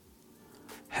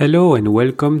Hello and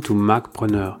welcome to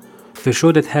Macpreneurs, the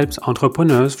show that helps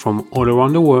entrepreneurs from all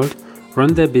around the world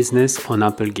run their business on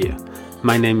Apple Gear.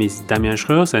 My name is Damien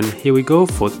Schreurs and here we go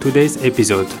for today's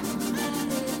episode.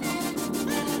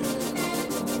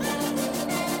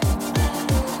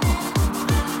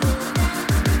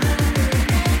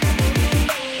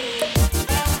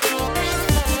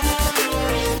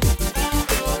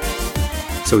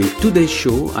 So in today's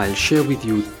show, I'll share with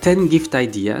you 10 gift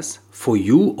ideas for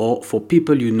you or for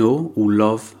people you know who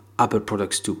love Apple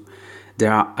products too.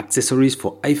 There are accessories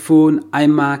for iPhone,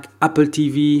 iMac, Apple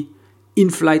TV,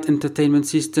 in-flight entertainment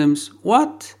systems,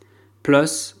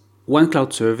 plus one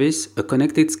cloud service, a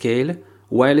connected scale,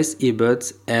 wireless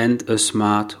earbuds, and a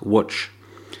smart watch.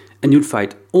 And you'll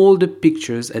find all the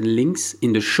pictures and links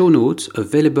in the show notes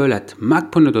available at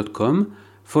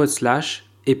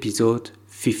macpreneurs.com/episode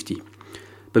 50.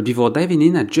 But before diving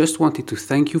in, I just wanted to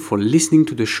thank you for listening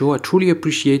to the show. I truly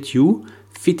appreciate you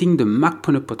fitting the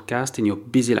Macpreneur podcast in your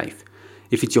busy life.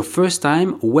 If it's your first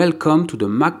time, welcome to the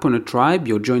Macpreneur tribe.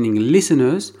 You're joining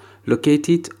listeners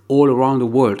located all around the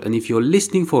world. And if you're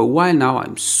listening for a while now,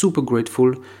 I'm super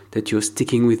grateful that you're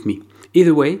sticking with me.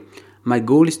 Either way, my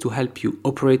goal is to help you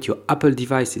operate your Apple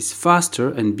devices faster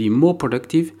and be more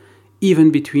productive,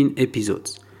 even between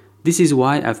episodes. This is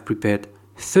why I've prepared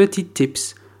 30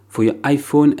 tips for your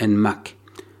iPhone and Mac.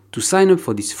 To sign up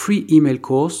for this free email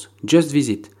course, just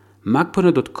visit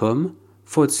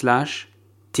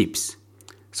macpreneur.com/tips.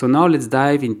 So now let's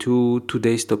dive into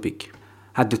today's topic.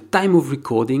 At the time of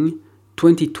recording,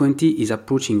 2020 is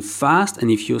approaching fast,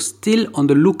 and if you're still on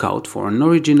the lookout for an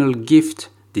original gift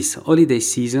this holiday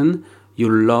season,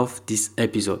 you'll love this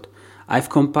episode. I've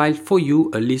compiled for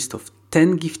you a list of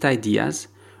 10 gift ideas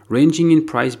ranging in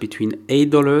price between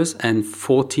 $8 and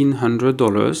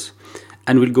 $1,400,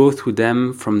 and we'll go through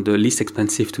them from the least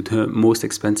expensive to the most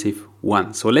expensive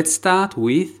one. So let's start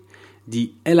with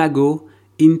the Elago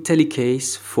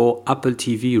IntelliCase for Apple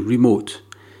TV Remote.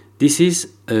 This is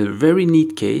a very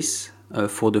neat case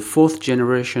for the 4th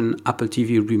generation Apple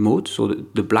TV Remote, so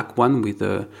the black one with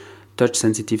a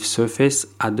touch-sensitive surface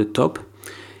at the top.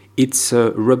 It's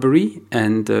rubbery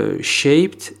and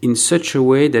shaped in such a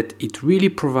way that it really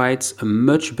provides a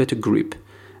much better grip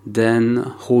than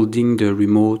holding the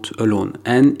remote alone.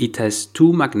 And it has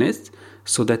 2 magnets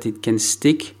so that it can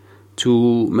stick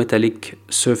to metallic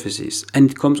surfaces.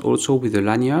 And it comes also with a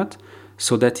lanyard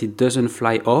so that it doesn't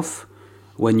fly off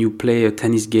when you play a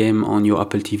tennis game on your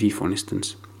Apple TV, for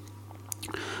instance.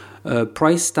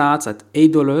 Price starts at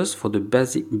 $8 for the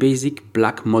basic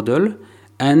black model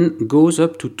and goes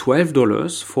up to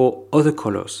 $12 for other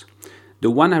colors.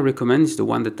 The one I recommend is the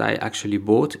one that I actually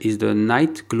bought, is the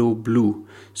Night Glow Blue.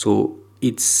 So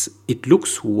it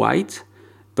looks white,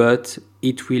 but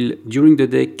it will during the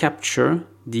day capture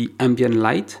the ambient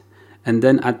light, and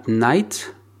then at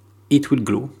night it will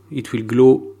glow. It will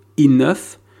glow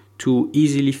enough to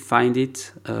easily find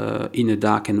it in a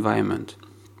dark environment.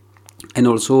 And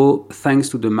also, thanks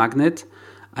to the magnet,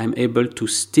 I'm able to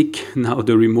stick now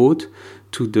the remote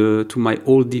to my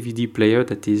old DVD player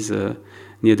that is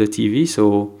near the TV.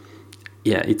 So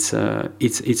yeah, it's a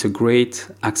great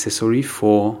accessory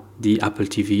for the Apple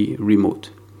TV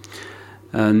remote.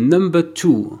 Number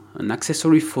 2, an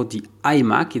accessory for the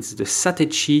iMac. It's the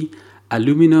Satechi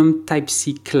Aluminum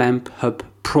Type-C Clamp Hub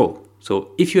Pro.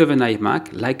 So if you have an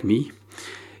iMac like me,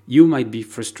 you might be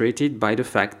frustrated by the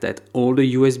fact that all the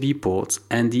USB ports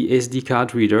and the SD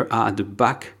card reader are at the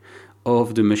back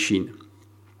of the machine.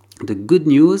 The good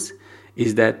news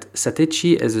is that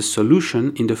Satechi has a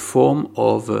solution in the form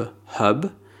of a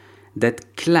hub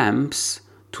that clamps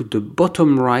to the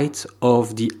bottom right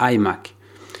of the iMac.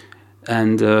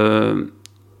 And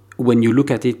when you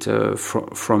look at it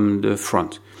from the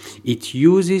front, it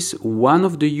uses one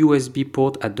of the USB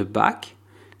ports at the back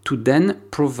to then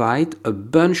provide a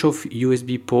bunch of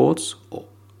USB ports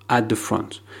at the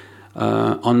front.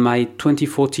 On my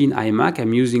 2014 iMac,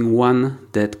 I'm using one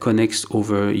that connects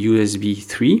over USB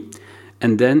 3,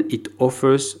 and then it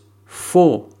offers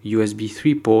 4 USB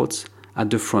 3 ports at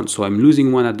the front. So I'm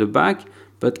losing one at the back,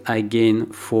 but I gain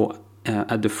 4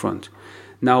 at the front.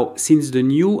 Now, since the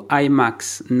new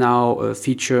iMacs now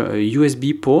feature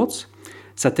USB ports,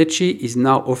 Satechi is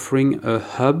now offering a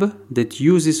hub that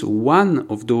uses one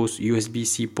of those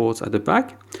USB-C ports at the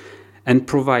back and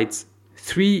provides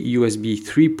 3 USB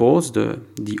 3 ports, the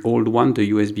old one, the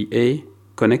USB-A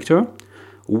connector,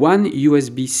 1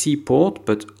 USB-C port,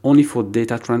 but only for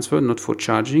data transfer, not for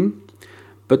charging.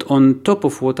 But on top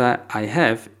of what I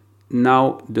have,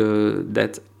 now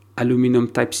that aluminum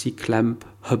Type-C Clamp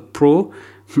Hub Pro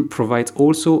provides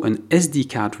also an SD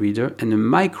card reader and a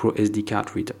micro SD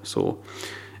card reader. So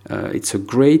It's a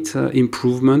great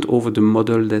improvement over the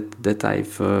model that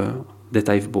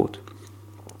I've bought.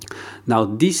 Now,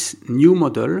 this new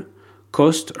model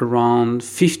cost around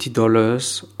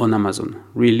 $50 on Amazon.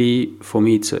 Really, for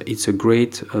me, it's a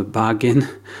great bargain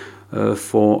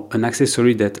for an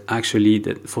accessory that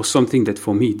for something that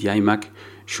for me the iMac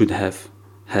should have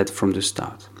had from the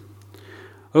start.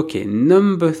 Okay,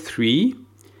 number 3,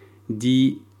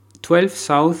 the 12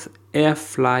 South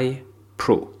AirFly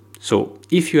Pro. So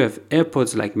if you have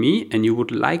AirPods like me and you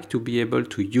would like to be able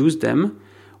to use them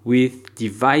with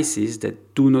devices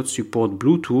that do not support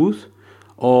Bluetooth,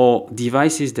 or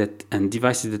devices that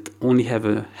only have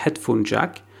a headphone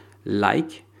jack,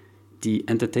 like the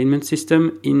entertainment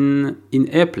system in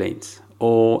airplanes,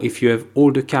 or if you have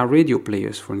older car radio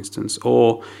players, for instance,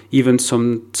 or even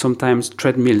sometimes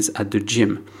treadmills at the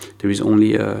gym, there is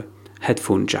only a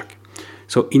headphone jack.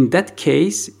 So in that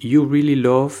case, you really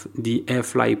love the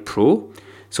AirFly Pro.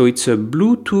 So it's a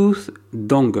Bluetooth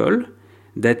dongle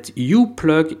that you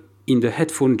plug in the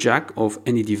headphone jack of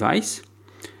any device,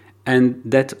 and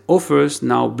that offers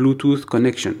now Bluetooth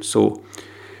connection. So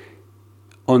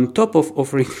on top of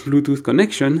offering Bluetooth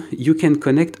connection, you can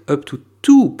connect up to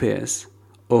 2 pairs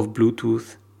of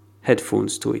Bluetooth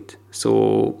headphones to it.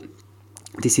 So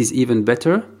this is even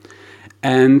better.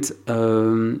 And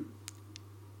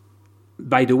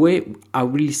by the way,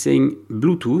 I'm really saying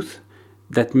Bluetooth.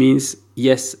 That means,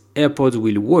 yes, AirPods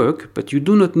will work, but you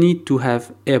do not need to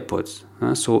have AirPods.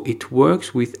 So it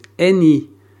works with any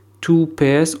 2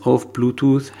 pairs of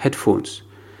Bluetooth headphones.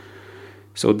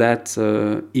 So that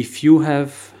if you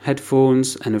have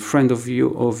headphones and a friend of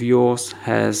yours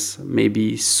has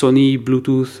maybe Sony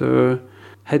Bluetooth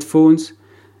headphones,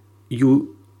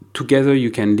 together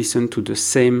you can listen to the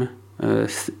same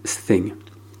thing.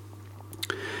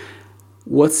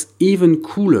 What's even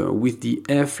cooler with the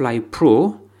AirFly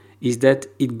Pro is that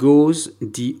it goes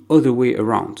the other way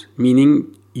around,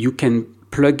 meaning you can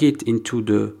plug it into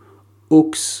the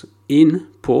aux-in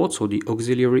port, so the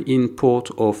auxiliary in port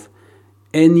of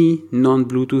any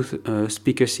non-Bluetooth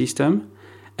speaker system,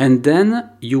 and then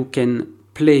you can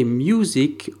play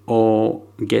music or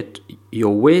get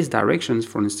your Waze directions,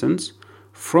 for instance,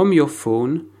 from your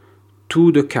phone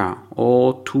to the car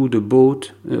or to the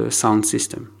boat sound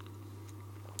system.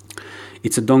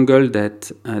 It's a dongle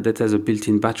that has a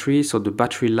built-in battery, so the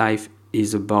battery life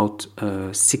is about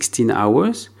 16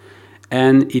 hours,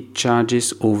 and it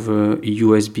charges over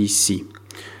USB-C.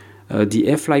 The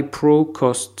AirFly Pro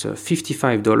costs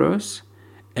 $55,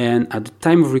 and at the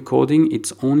time of recording,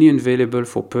 it's only available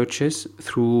for purchase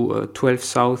through 12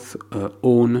 South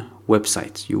own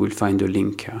website. You will find a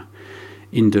link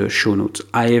in the show notes.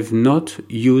 I have not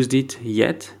used it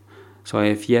yet, so I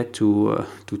have yet to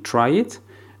try it,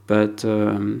 but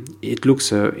it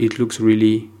looks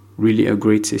really a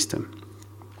great system.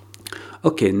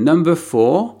 Okay, number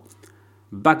 4.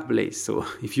 Backblaze. So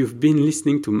if you've been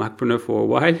listening to Macpreneurs for a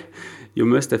while, you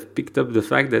must have picked up the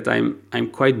fact that I'm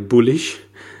quite bullish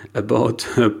about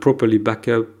properly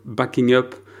backing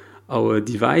up our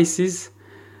devices,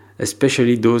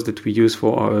 especially those that we use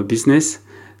for our business.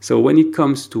 So when it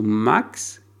comes to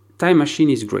Macs, Time Machine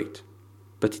is great,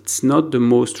 but it's not the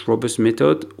most robust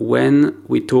method when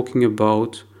we're talking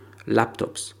about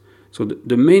laptops. So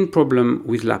the main problem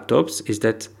with laptops is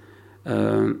that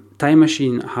Time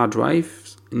Machine hard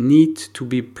drives need to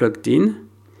be plugged in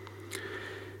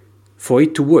for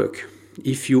it to work.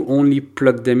 If you only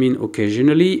plug them in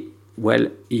occasionally, well,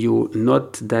 you're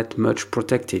not that much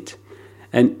protected.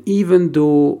 And even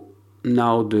though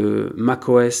now the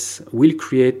macOS will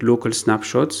create local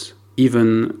snapshots,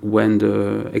 even when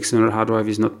the external hard drive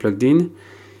is not plugged in,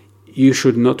 you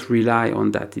should not rely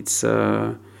on that.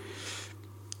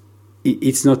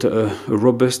 It's not a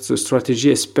robust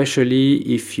strategy, especially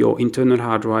if your internal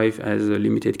hard drive has a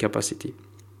limited capacity.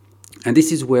 And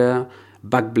this is where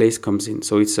Backblaze comes in.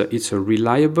 So it's a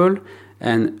reliable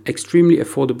and extremely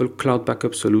affordable cloud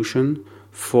backup solution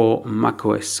for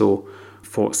macOS. So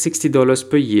for $60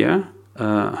 per year,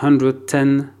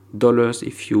 $110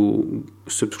 if you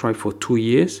subscribe for 2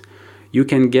 years, you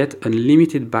can get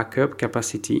unlimited backup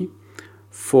capacity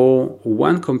for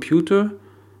one computer,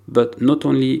 but not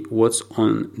only what's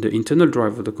on the internal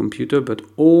drive of the computer, but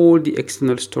all the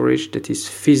external storage that is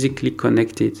physically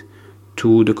connected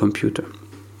to the computer.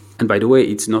 And by the way,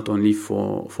 it's not only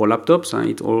for laptops,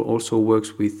 it also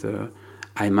works with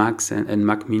iMacs and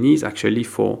Mac Minis. Actually,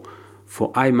 for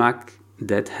iMac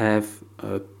that have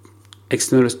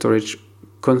external storage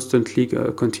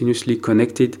continuously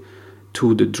connected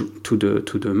to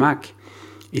the Mac,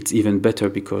 it's even better,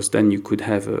 because then you could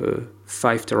have a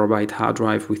 5 terabyte hard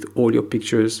drive with all your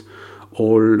pictures,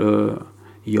 all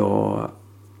your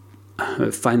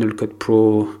Final Cut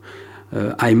Pro,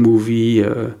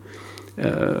 iMovie,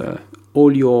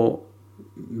 all your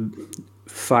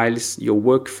files, your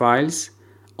work files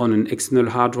on an external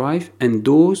hard drive, and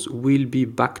those will be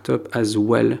backed up as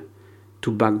well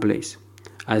to Backblaze.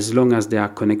 As long as they are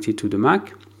connected to the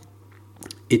Mac,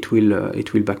 it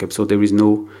will back up. So there is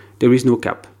no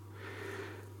cap.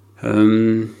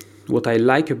 What I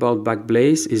like about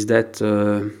Backblaze is that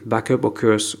backup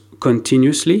occurs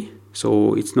continuously.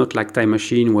 So it's not like Time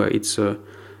Machine where it's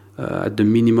at the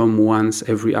minimum once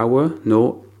every hour.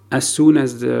 No, as soon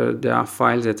as there are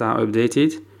files that are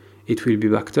updated, it will be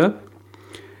backed up.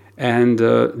 And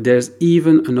there's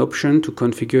even an option to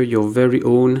configure your very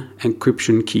own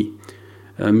encryption key,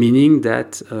 meaning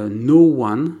that no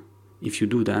one, if you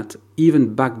do that,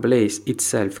 even Backblaze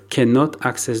itself cannot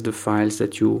access the files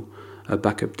that you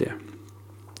back up there.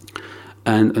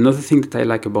 And another thing that I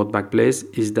like about Backblaze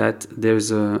is that there's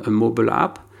a mobile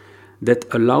app that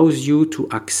allows you to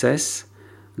access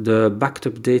the backed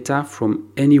up data from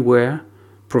anywhere,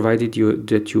 provided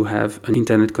that you have an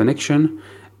internet connection,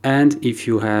 and if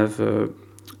you have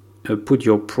put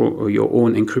your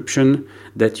own encryption,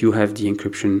 that you have the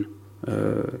encryption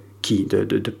key,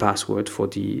 the password for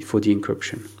the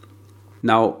encryption.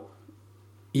 Now,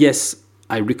 yes,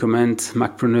 I recommend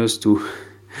Macpreneurs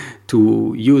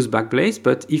to use Backblaze,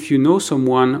 but if you know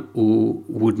someone who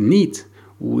would need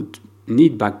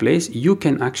Backblaze, you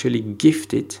can actually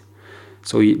gift it.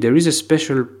 So there is a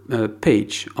special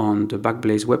page on the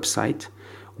Backblaze website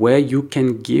where you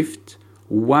can gift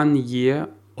 1 year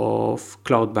of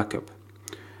cloud backup.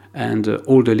 And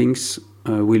all the links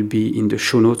will be in the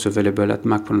show notes available at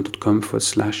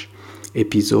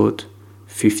macpreneurs.com/episode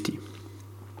 50.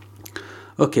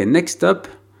 Okay, next up,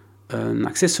 an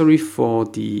accessory for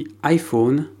the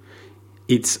iPhone.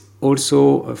 It's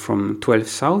also from 12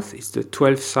 South. It's the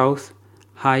 12 South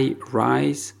High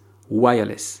Rise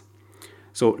Wireless.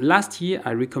 So last year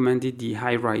I recommended the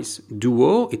High Rise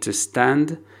Duo. It's a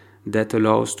stand that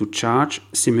allows to charge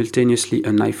simultaneously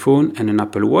an iPhone and an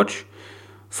Apple Watch.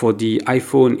 For the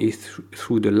iPhone, it's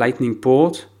through the Lightning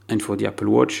port, and for the Apple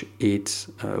Watch, it's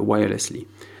wirelessly.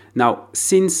 Now,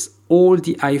 since all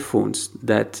the iPhones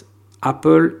that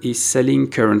Apple is selling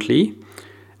currently,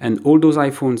 and all those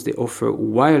iPhones, they offer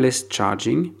wireless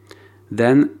charging,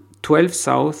 then 12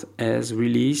 South has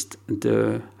released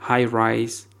the High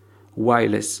Rise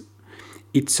Wireless.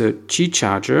 It's a Qi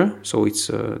charger, so it's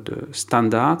the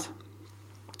standard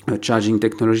charging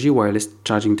technology, wireless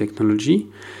charging technology,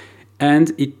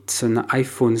 and it's an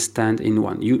iPhone stand in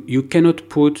one. You cannot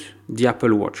put the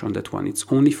Apple Watch on that one. It's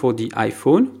only for the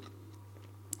iPhone,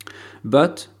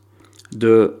 but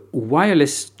the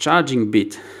wireless charging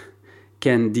bit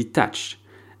can detach,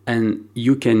 and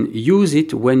you can use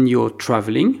it when you're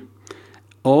traveling,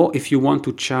 or if you want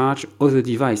to charge other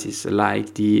devices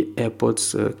like the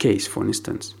AirPods case, for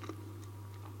instance.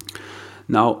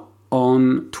 Now,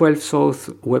 on 12 South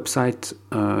website,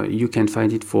 you can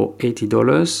find it for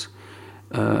 $80,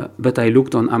 but I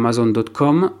looked on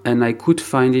Amazon.com and I could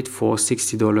find it for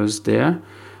 $60 there.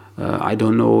 I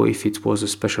don't know if it was a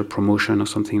special promotion or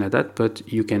something like that, but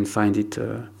you can find it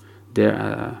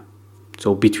there,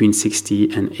 so between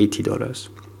 $60 and $80.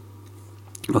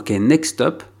 Okay, next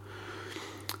up,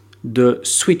 the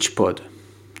SwitchPod.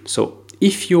 So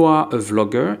if you are a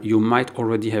vlogger, you might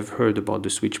already have heard about the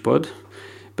SwitchPod,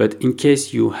 but in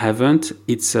case you haven't,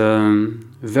 it's a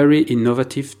very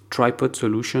innovative tripod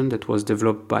solution that was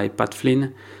developed by Pat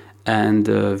Flynn and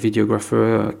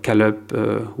videographer Caleb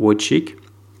Wojcik.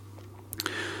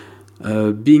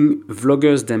 Being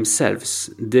vloggers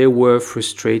themselves, they were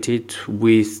frustrated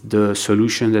with the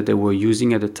solution that they were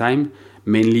using at the time,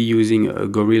 mainly using a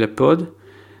GorillaPod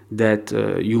that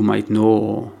you might know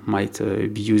or might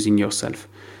be using yourself.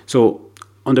 So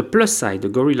on the plus side, the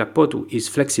GorillaPod is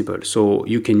flexible, so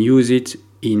you can use it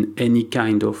on any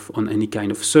kind of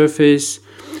surface.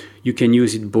 You can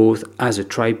use it both as a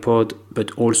tripod,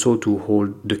 but also to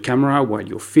hold the camera while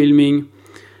you're filming.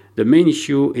 The main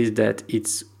issue is that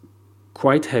it's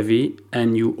quite heavy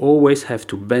and you always have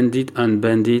to bend it,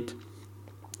 unbend it.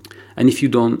 And if you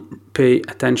don't pay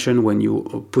attention when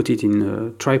you put it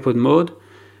in tripod mode,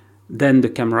 then the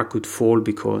camera could fall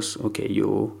because, okay,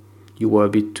 you were a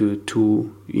bit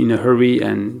too in a hurry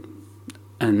and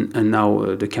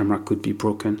now the camera could be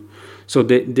broken. So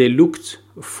they looked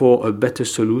for a better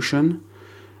solution,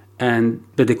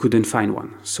 but they couldn't find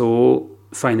one. So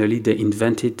finally they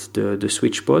invented the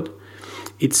SwitchPod.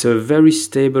 It's a very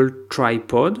stable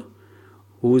tripod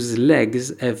whose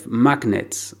legs have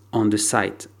magnets on the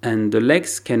side, and the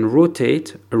legs can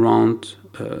rotate around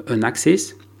an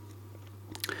axis.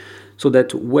 so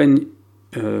that when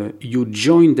you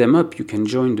join them up, you can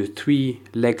join the 3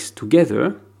 legs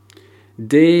together.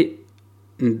 They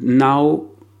now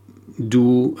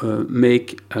do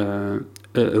make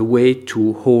a way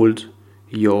to hold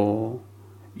your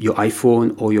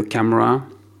iPhone or your camera.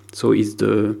 So it's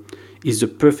the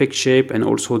perfect shape, and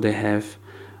also they have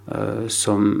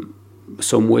some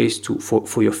ways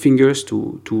for your fingers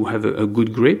to have a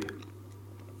good grip.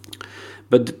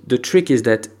 But the trick is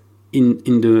that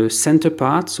in the center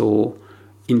part, so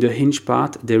in the hinge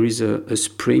part, there is a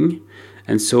spring,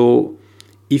 and so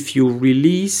if you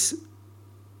release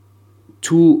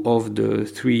 2 of the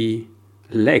 3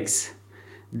 legs,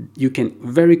 you can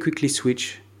very quickly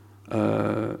switch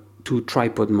to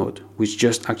tripod mode with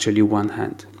just actually one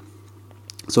hand.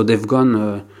 So they've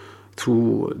gone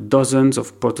through dozens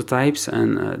of prototypes,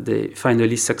 and they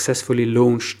finally successfully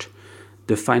launched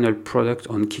the final product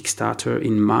on Kickstarter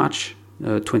in March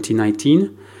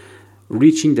 2019,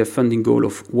 reaching their funding goal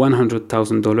of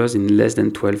 $100,000 in less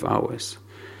than 12 hours.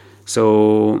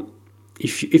 So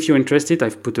if you're interested,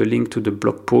 I've put a link to the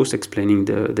blog post explaining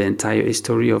the entire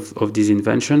history of this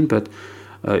invention, but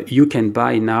you can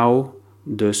buy now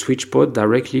the SwitchPod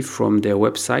directly from their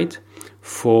website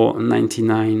for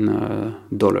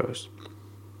 $99.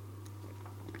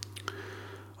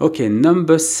 Okay,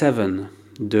 number 7,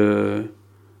 the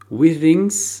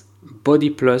Withings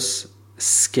Body Plus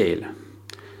scale.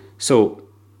 So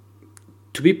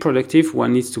to be productive,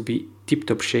 one needs to be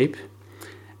tip-top shape,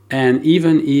 and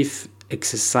even if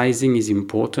exercising is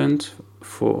important,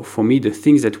 for me, the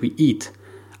things that we eat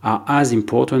are as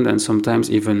important and sometimes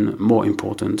even more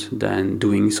important than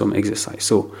doing some exercise.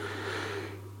 So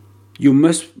you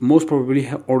must most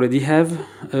probably already have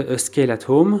a scale at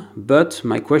home, but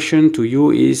my question to you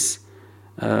is,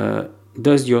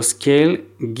 does your scale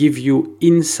give you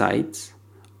insights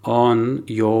on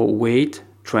your weight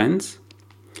trends?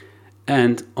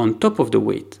 And on top of the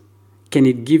weight, can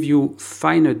it give you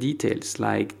finer details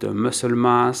like the muscle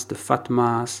mass, the fat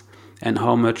mass, and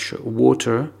how much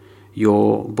water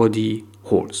your body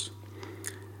holds?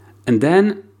 And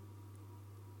then,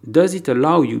 does it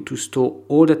allow you to store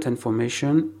all that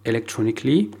information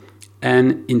electronically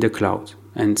and in the cloud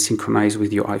and synchronize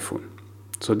with your iPhone?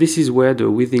 So this is where the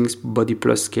Withings Body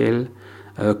Plus scale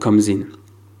comes in.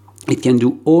 It can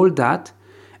do all that,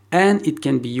 and it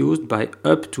can be used by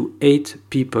up to 8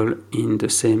 people in the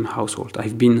same household.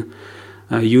 I've been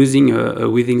using a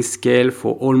Withings scale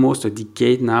for almost a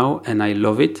decade now, and I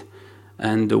love it.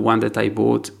 And the one that I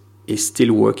bought is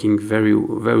still working very,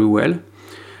 very well.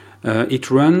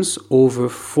 It runs over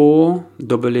 4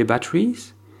 AA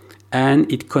batteries,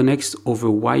 and it connects over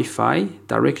Wi-Fi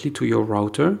directly to your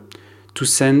router to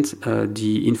send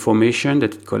the information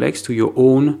that it collects to your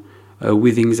own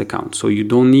Withings account. So you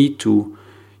don't need to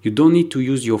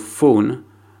use your phone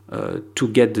to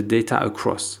get the data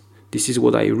across. This is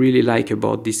what I really like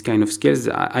about this kind of scales.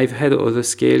 I've had other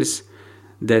scales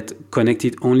that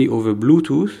connected only over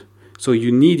Bluetooth, so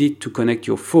you needed to connect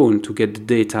your phone to get the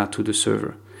data to the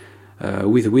server.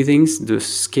 With Withings, the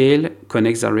scale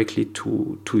connects directly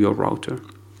to your router.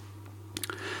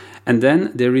 And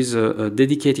then there is a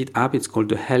dedicated app. It's called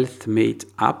the HealthMate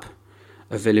app,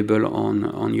 available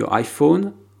on your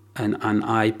iPhone and an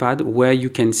iPad, where you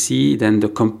can see then the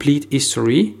complete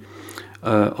history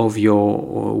of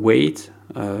your weight,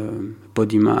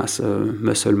 body mass,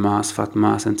 muscle mass, fat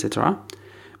mass, etc.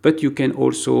 But you can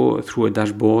also, through a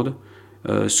dashboard,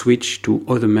 switch to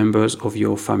other members of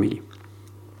your family.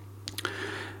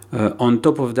 On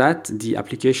top of that, the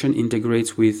application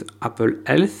integrates with Apple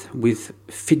Health, with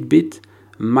Fitbit,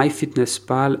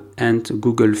 MyFitnessPal, and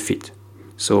Google Fit.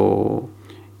 So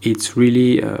it's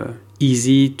really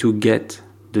easy to get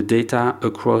the data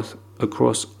across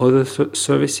other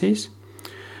services.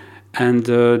 And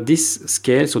this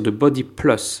scale, so the Body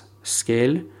Plus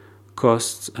scale,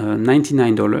 costs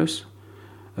 $99.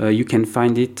 You can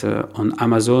find it on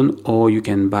Amazon, or you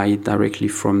can buy it directly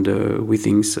from the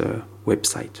Withings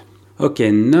website.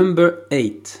 Okay, number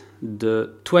 8, the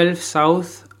 12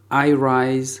 South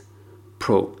iRise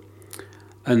Pro.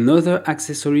 Another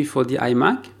accessory for the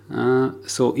iMac.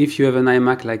 So if you have an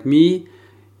iMac like me,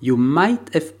 you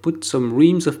might have put some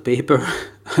reams of paper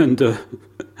under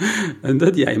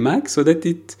the iMac so that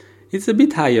it's a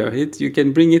bit higher. You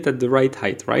can bring it at the right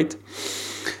height, right?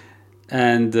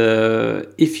 And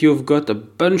if you've got a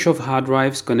bunch of hard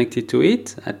drives connected to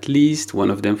it, at least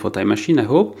one of them for Time Machine, I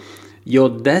hope, your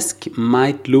desk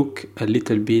might look a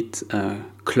little bit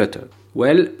cluttered.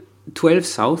 Well, 12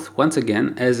 South, once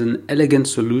again, has an elegant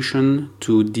solution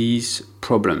to these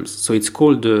problems. So it's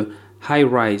called the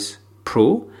iRise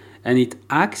Pro, and it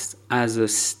acts as a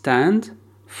stand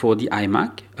for the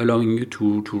iMac, allowing you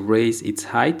to raise its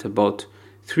height about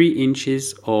 3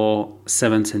 inches or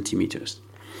 7 centimeters.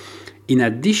 In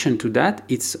addition to that,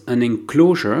 it's an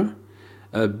enclosure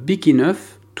big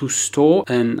enough to store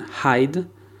and hide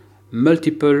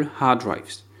multiple hard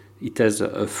drives. It has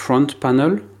a front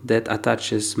panel that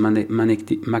attaches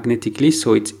magnetically,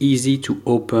 so it's easy to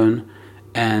open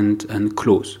and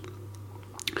close.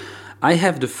 I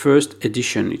have the first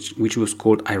edition, which was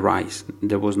called iRise.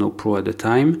 There was no Pro at the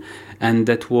time, and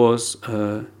that was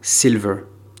silver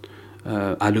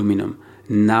aluminum.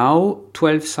 Now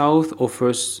 12 South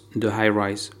offers the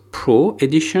iRise Pro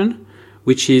edition,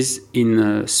 which is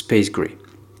in space gray.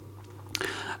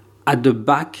 At the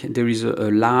back there is a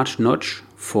large notch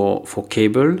for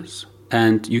cables,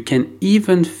 and you can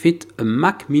even fit a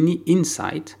Mac Mini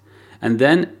inside, and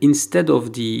then instead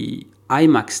of the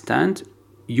iMac stand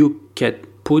you can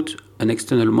put an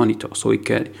external monitor, so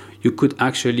you could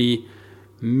actually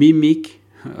mimic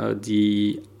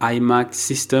the iMac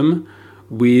system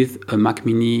with a Mac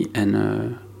Mini and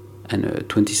a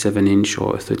 27-inch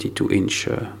or 32-inch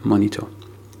monitor.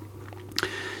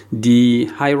 The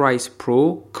iRise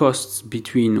Pro costs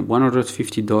between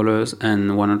 $150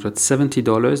 and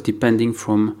 $170 depending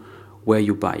from where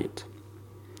you buy it.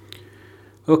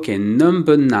 Okay,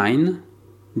 number 9,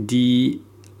 the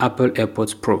Apple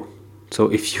AirPods Pro. So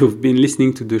if you've been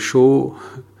listening to the show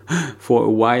for a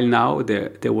while now,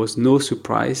 there was no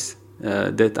surprise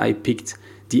that I picked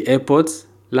the AirPods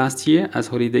last year as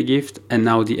holiday gift, and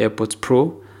now the AirPods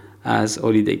Pro as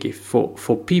holiday gift.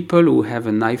 For people who have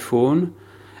an iPhone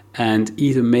and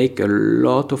either make a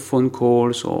lot of phone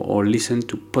calls or listen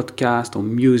to podcasts or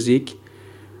music,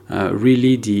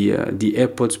 really the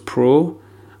AirPods Pro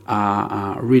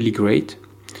are really great.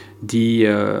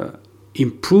 The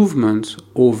improvements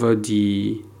over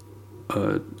the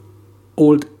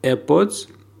old AirPods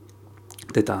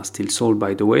that are still sold,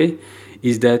 by the way,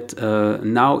 is that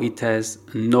now it has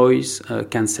noise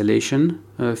cancellation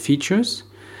features,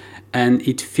 and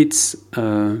it fits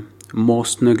more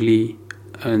snugly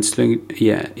in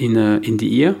the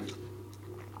ear.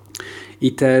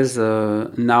 It has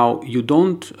now you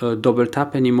don't double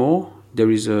tap anymore.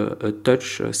 There is a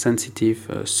touch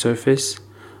sensitive surface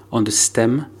on the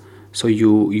stem, so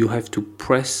you have to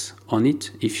press on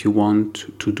it if you want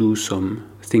to do some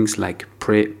things like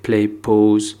play,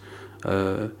 pause,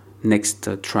 next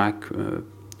track,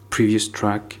 previous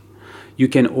track. You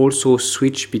can also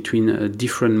switch between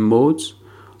different modes,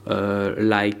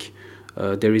 like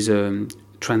there is a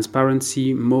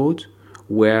transparency mode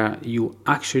where you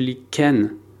actually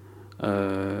can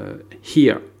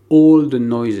hear all the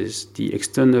noises, the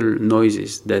external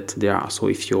noises that there are. So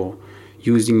if you're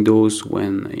using those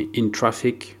when in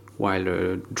traffic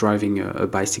while driving a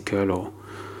bicycle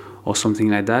or something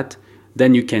like that,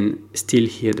 then you can still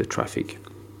hear the traffic.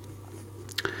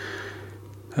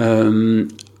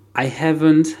 I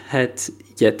haven't had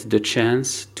yet the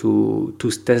chance to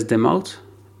test them out,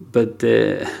 but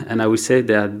and I would say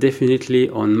they are definitely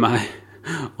on my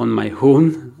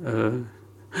own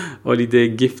holiday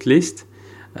gift list,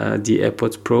 the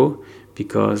AirPods Pro,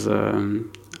 because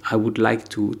I would like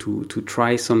to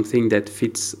try something that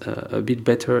fits a bit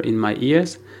better in my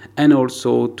ears, and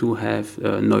also to have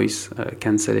noise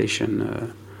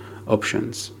cancellation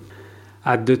options.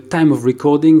 At the time of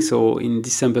recording, so in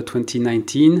December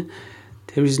 2019,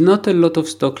 there is not a lot of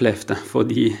stock left for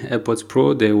the AirPods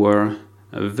Pro. They were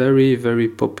very, very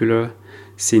popular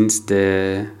since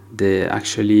they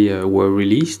actually were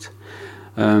released.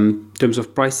 In terms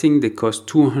of pricing, they cost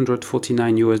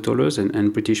 $249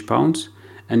 and British pounds,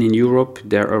 and in Europe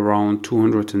they're around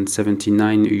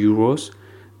 279 euros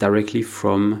directly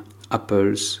from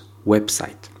Apple's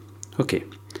website. Okay,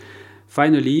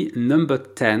 finally, number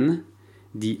 10,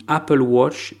 the Apple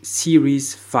Watch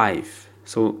Series 5.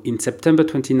 So in September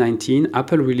 2019,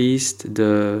 Apple released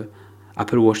the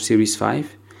Apple Watch Series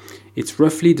 5. It's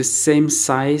roughly the same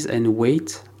size and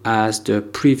weight as the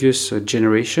previous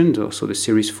generation, so the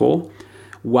Series 4,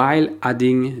 while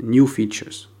adding new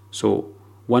features. So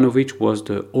one of which was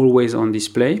the always-on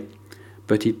display,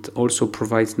 but it also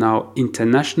provides now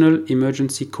international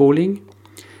emergency calling,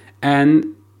 and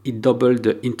it doubled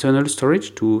the internal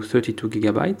storage to 32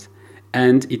 gigabytes,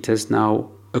 and it has now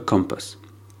a compass.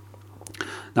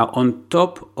 Now, on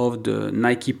top of the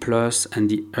Nike Plus and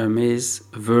the Hermes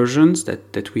versions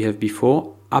that we have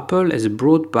before, Apple has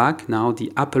brought back now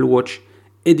the Apple Watch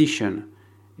Edition.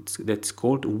 That's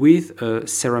called, with a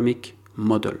ceramic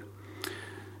model.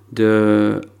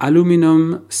 The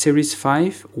aluminum Series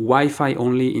 5 Wi-Fi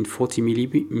only in 40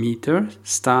 millimeter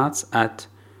starts at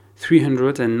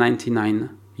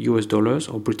 $399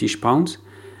 or British pounds,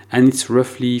 and it's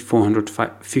roughly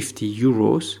 450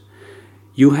 euros,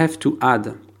 you have to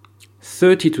add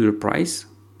 30 to the price.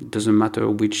 It doesn't matter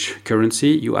which currency,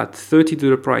 you add 30 to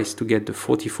the price to get the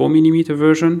 44mm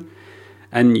version,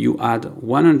 and you add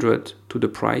 100 to the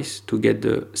price to get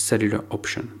the cellular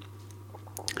option.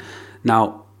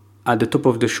 Now, at the top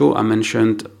of the show, I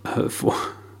mentioned for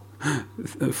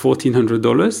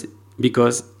 $1,400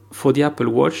 because for the Apple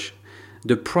Watch,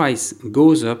 the price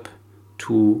goes up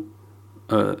to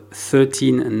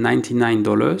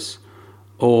 $1,399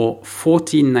 or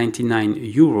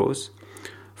 14.99 euros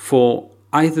for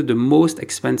either the most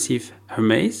expensive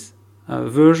Hermes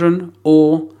version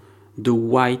or the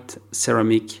white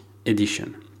ceramic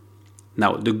edition.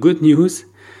 Now, the good news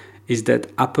is that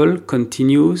Apple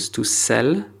continues to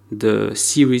sell the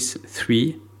Series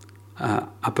 3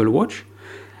 Apple Watch,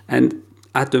 and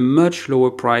at a much lower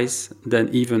price than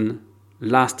even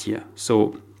last year.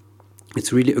 So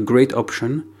it's really a great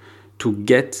option to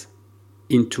get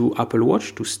into Apple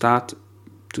Watch, to start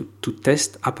to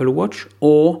test Apple Watch,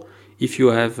 or if you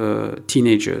have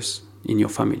teenagers in your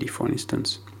family, for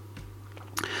instance.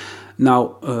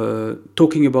 Now,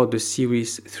 talking about the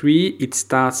Series 3, it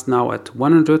starts now at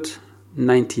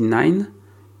 $199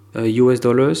 US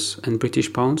dollars and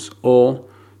British pounds, or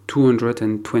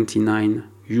 229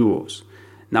 euros.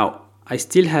 Now, I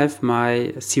still have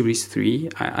my Series 3.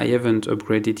 I haven't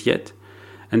upgraded yet.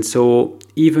 And so,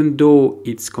 even though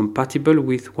it's compatible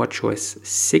with watchOS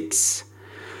 6,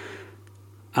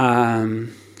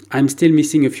 I'm still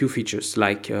missing a few features.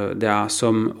 Like there are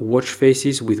some watch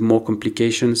faces with more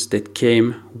complications that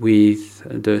came with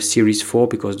the Series 4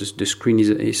 because the screen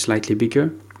is slightly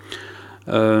bigger.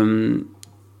 Even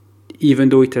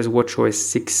though it has watchOS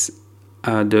 6,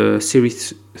 the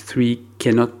Series 3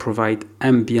 cannot provide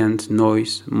ambient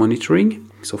noise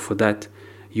monitoring. So for that,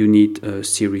 you need a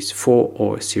Series 4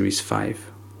 or a Series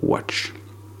 5 watch.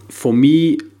 For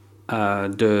me,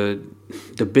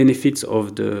 the benefits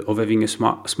of having a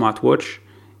smartwatch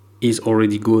is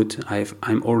already good.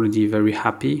 I'm already very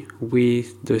happy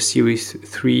with the Series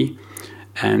 3,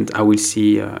 and I will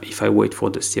see if I wait for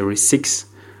the Series 6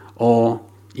 or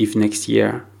if next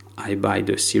year I buy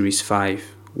the Series 5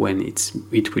 when it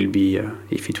will be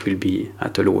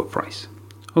at a lower price.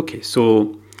 Okay,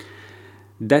 so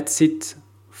that's it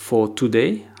for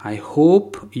today. I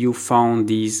hope you found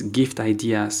these gift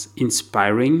ideas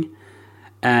inspiring.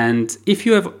 And if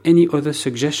you have any other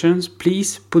suggestions,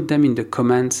 please put them in the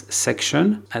comments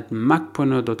section at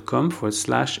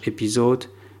macpreneur.com/episode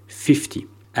 50.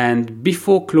 And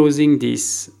before closing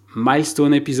this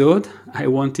milestone episode, I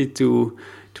wanted to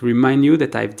remind you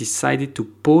that I've decided to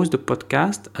pause the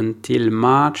podcast until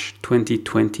March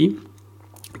 2020.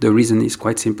 The reason is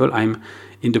quite simple. I'm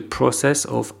in the process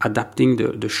of adapting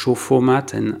the show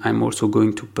format, and I'm also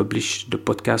going to publish the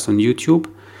podcast on YouTube.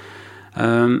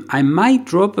 I might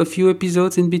drop a few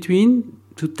episodes in between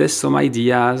to test some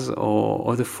ideas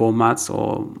or other formats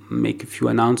or make a few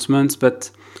announcements,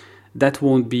 but that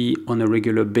won't be on a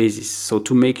regular basis. So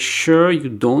to make sure you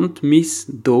don't miss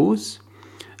those,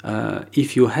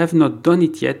 if you have not done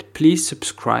it yet, please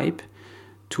subscribe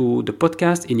to the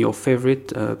podcast in your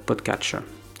favorite podcatcher.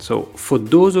 So for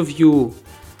those of you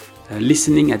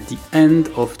listening at the end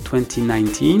of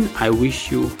 2019, I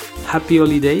wish you happy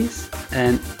holidays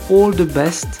and all the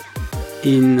best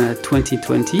in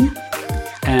 2020.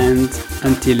 And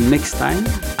until next time,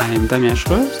 I am Damien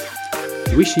Schreurs,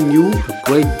 wishing you a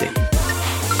great day.